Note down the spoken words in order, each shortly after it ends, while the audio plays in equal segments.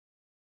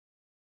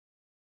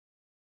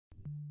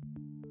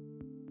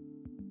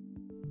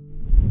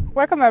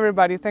Welcome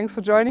everybody, thanks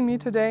for joining me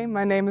today.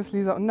 My name is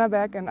Lisa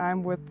Underberg and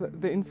I'm with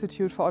the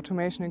Institute for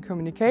Automation and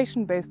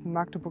Communication based in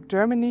Magdeburg,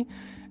 Germany.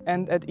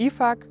 And at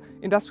ifak,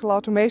 industrial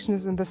automation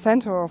is in the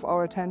center of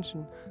our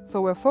attention, so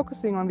we're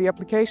focusing on the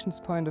applications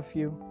point of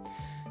view.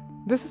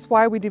 This is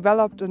why we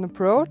developed an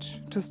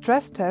approach to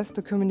stress test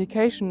the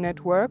communication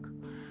network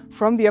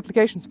from the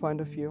applications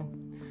point of view.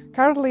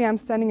 Currently I'm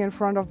standing in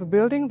front of the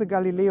building, the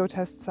Galileo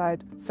test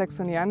site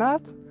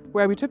Saxony-Anhalt,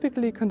 where we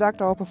typically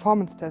conduct our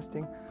performance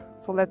testing.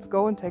 So let's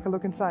go and take a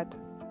look inside.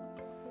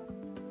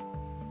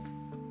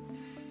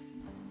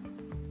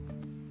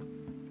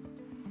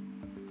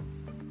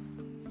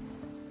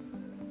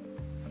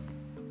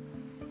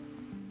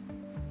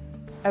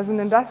 As an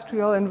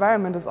industrial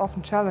environment is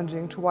often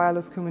challenging to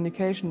wireless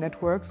communication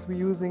networks, we're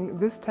using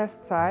this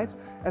test site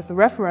as a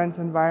reference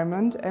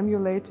environment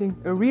emulating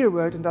a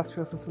real-world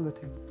industrial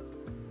facility.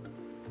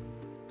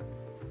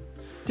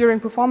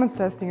 During performance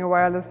testing a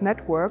wireless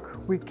network,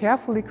 we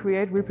carefully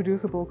create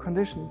reproducible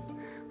conditions.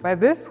 By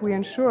this, we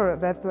ensure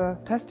that the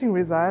testing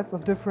results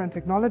of different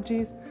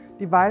technologies,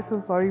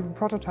 devices or even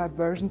prototype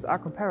versions are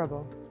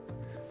comparable.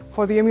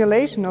 For the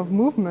emulation of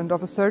movement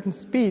of a certain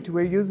speed,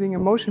 we're using a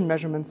motion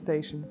measurement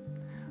station.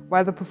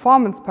 While the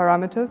performance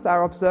parameters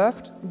are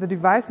observed, the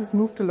devices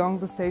moved along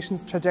the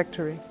station's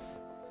trajectory.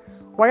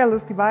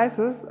 Wireless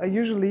devices are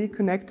usually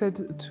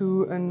connected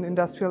to an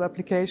industrial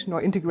application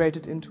or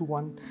integrated into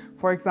one,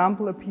 for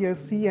example a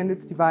PLC and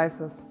its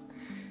devices.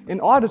 In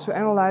order to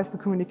analyze the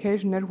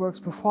communication network's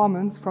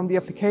performance from the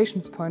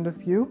application's point of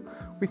view,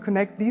 we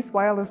connect these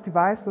wireless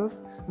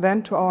devices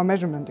then to our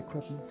measurement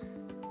equipment.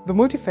 The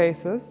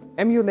multiphases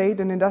emulate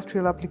an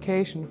industrial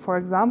application. For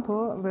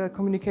example, the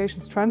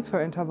communications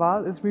transfer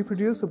interval is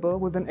reproducible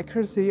with an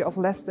accuracy of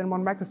less than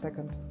 1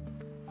 microsecond.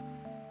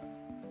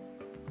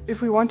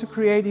 If we want to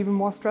create even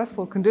more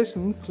stressful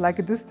conditions, like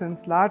a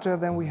distance larger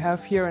than we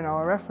have here in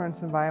our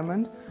reference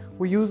environment,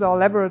 we use our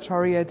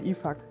laboratory at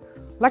ifak.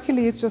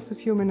 Luckily, it's just a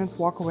few minutes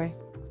walk away.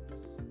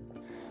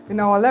 In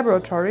our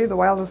laboratory, the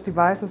wireless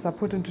devices are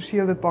put into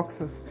shielded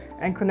boxes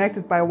and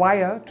connected by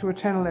wire to a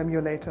channel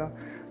emulator.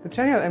 The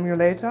channel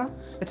emulator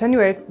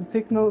attenuates the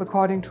signal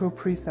according to a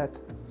preset.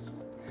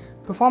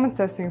 Performance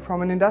testing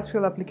from an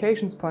industrial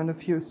applications point of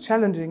view is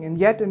challenging and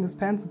yet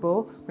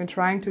indispensable when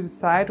trying to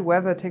decide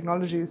whether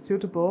technology is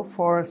suitable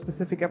for a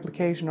specific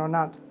application or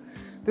not.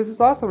 This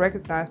is also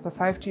recognized by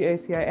 5G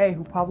ACIA,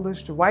 who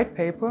published a white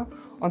paper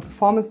on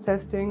performance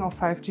testing of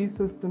 5G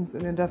systems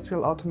in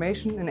industrial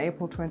automation in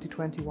April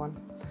 2021.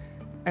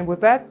 And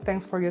with that,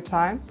 thanks for your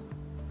time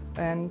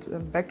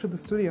and back to the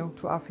studio,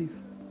 to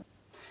Afif.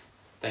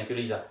 Thank you,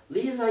 Lisa.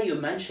 Lisa, you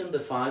mentioned the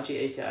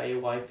 5G ACIA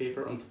white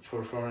paper on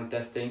performance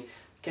testing.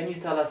 Can you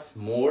tell us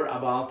more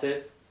about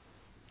it?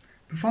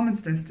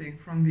 Performance testing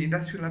from the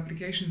industrial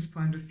applications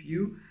point of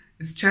view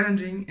is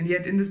challenging and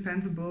yet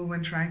indispensable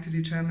when trying to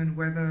determine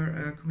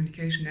whether a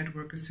communication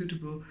network is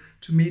suitable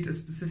to meet a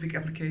specific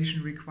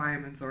application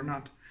requirements or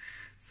not.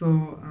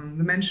 So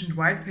the mentioned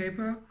white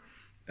paper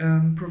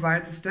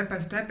provides a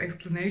step-by-step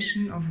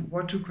explanation of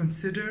what to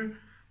consider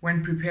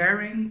when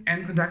preparing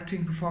and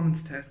conducting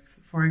performance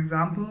tests. For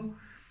example,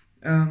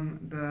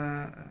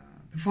 the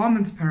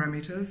performance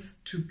parameters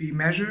to be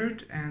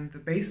measured and the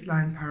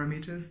baseline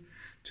parameters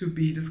to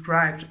be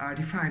described are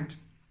defined.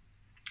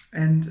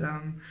 And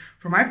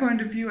from my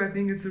point of view, I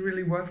think it's a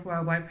really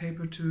worthwhile white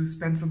paper to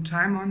spend some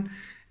time on,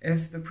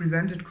 as the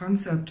presented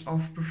concept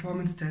of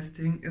performance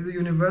testing is a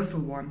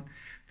universal one.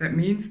 That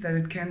means that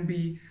it can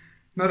be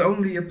not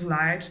only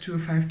applied to a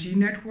 5G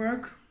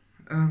network,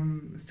 a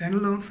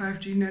standalone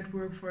 5G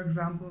network, for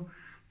example,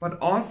 but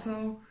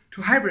also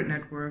to hybrid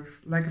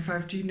networks, like a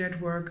 5G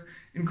network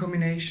in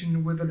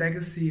combination with a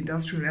legacy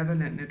industrial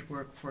Ethernet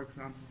network, for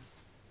example.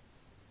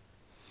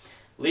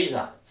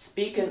 Lisa,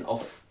 speaking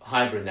of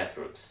hybrid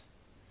networks,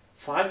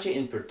 5G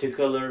in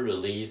particular,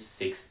 release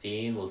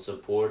 16 will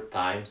support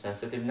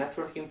time-sensitive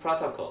networking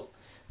protocol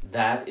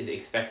that is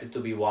expected to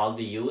be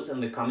widely used in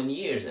the coming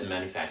years in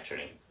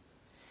manufacturing.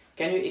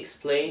 Can you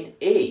explain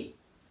A,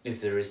 if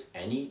there is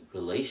any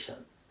relation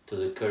to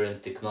the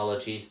current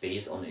technologies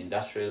based on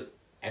industrial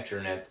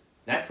Ethernet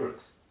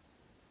networks?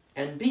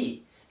 And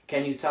B,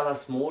 can you tell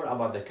us more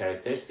about the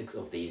characteristics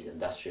of these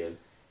industrial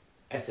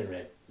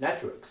Ethernet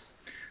networks?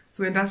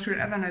 So industrial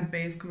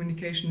Ethernet-based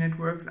communication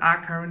networks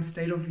are current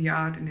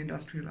state-of-the-art in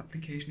industrial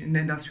application, in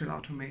industrial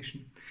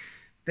automation.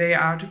 They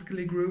are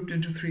typically grouped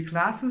into 3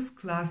 classes.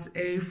 Class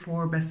A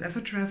for best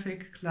effort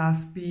traffic,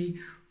 Class B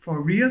for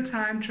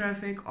real-time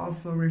traffic,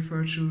 also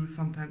referred to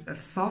sometimes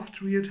as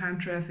soft real-time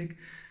traffic,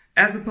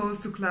 as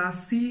opposed to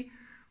Class C,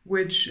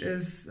 which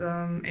is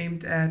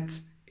aimed at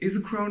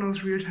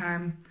isochronous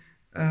real-time,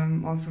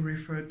 also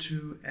referred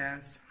to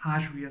as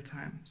hard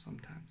real-time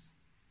sometimes.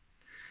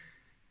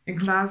 In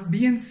Class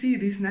B and C,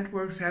 these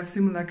networks have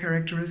similar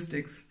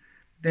characteristics.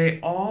 They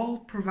all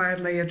provide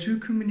layer 2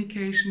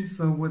 communication,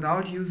 so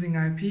without using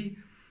IP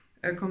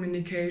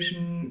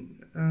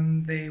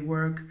communication, they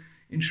work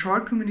in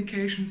short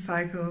communication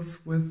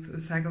cycles with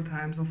cycle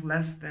times of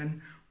less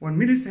than 1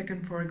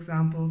 millisecond, for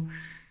example.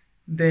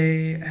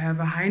 They have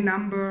a high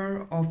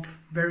number of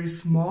very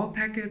small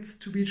packets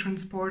to be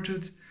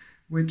transported,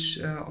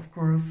 which of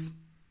course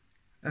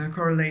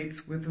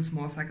correlates with the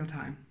small cycle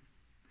time.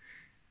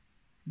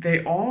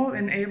 They all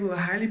enable a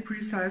highly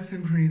precise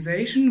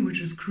synchronization,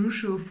 which is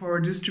crucial for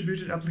a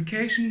distributed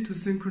application to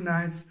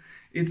synchronize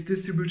its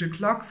distributed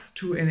clocks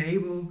to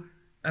enable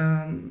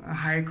a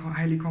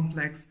highly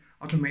complex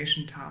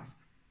automation task.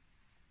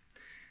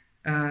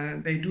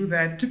 They do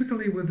that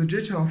typically with a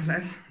jitter of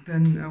less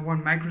than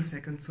 1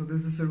 microsecond. So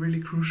this is a really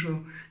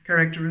crucial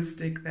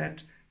characteristic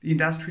that the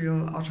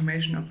industrial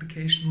automation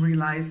application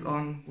relies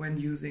on when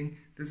using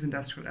this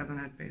industrial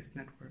Ethernet-based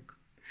network.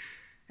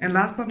 And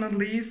last but not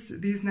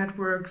least, these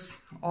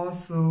networks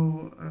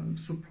also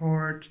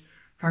support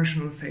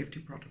functional safety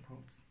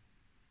protocols.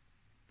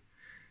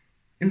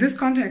 In this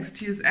context,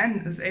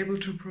 TSN is able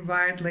to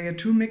provide layer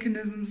 2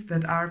 mechanisms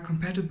that are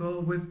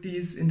compatible with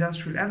these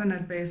industrial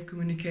Ethernet-based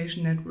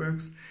communication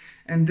networks,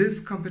 and this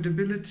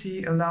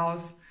compatibility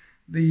allows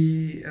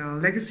the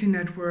legacy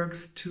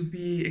networks to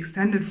be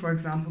extended, for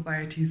example, by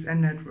a TSN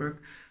network.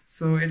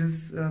 So it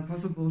is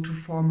possible to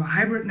form a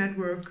hybrid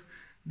network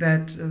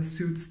that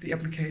suits the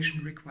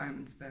application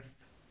requirements best.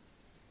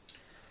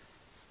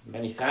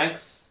 Many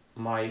thanks.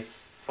 My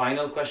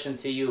final question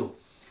to you.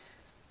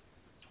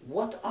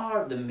 What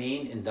are the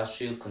main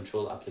industrial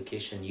control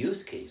application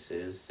use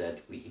cases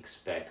that we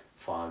expect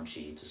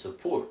 5G to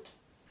support?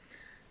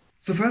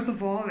 So first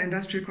of all,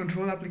 industrial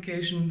control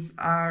applications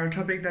are a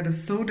topic that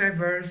is so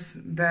diverse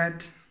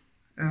that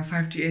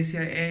 5G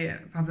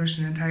ACIA published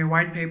an entire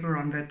white paper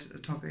on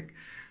that topic.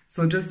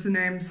 So just to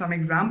name some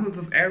examples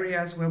of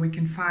areas where we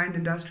can find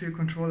industrial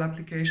control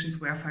applications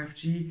where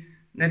 5G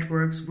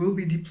networks will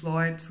be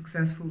deployed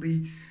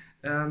successfully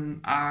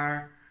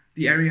are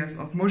the areas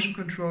of motion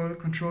control,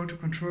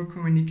 control-to-control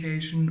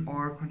communication,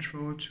 or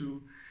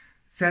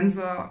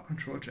control-to-sensor,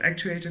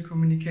 control-to-actuator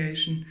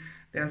communication.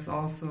 There's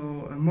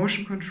also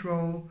motion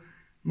control,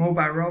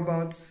 mobile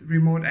robots,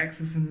 remote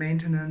access and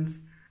maintenance,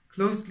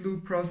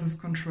 closed-loop process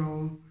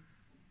control,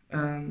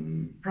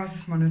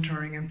 process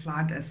monitoring, and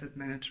plant asset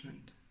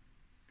management.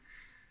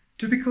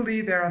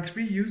 Typically, there are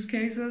 3 use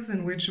cases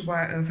in which a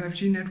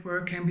 5G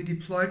network can be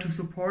deployed to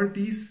support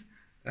these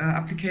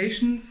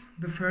applications.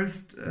 The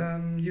first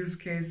use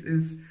case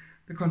is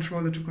the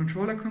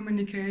controller-to-controller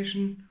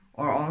communication,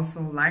 or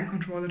also line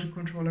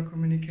controller-to-controller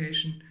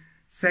communication.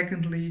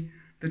 Secondly,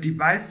 the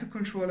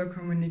device-to-controller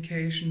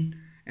communication.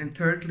 And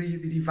thirdly,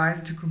 the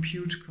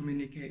device-to-compute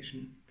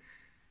communication.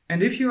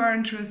 And if you are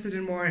interested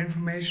in more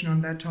information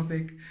on that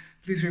topic,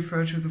 please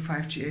refer to the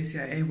 5G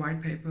ACIA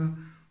white paper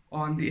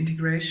on the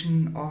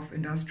integration of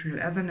industrial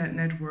Ethernet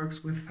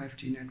networks with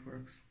 5G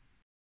networks.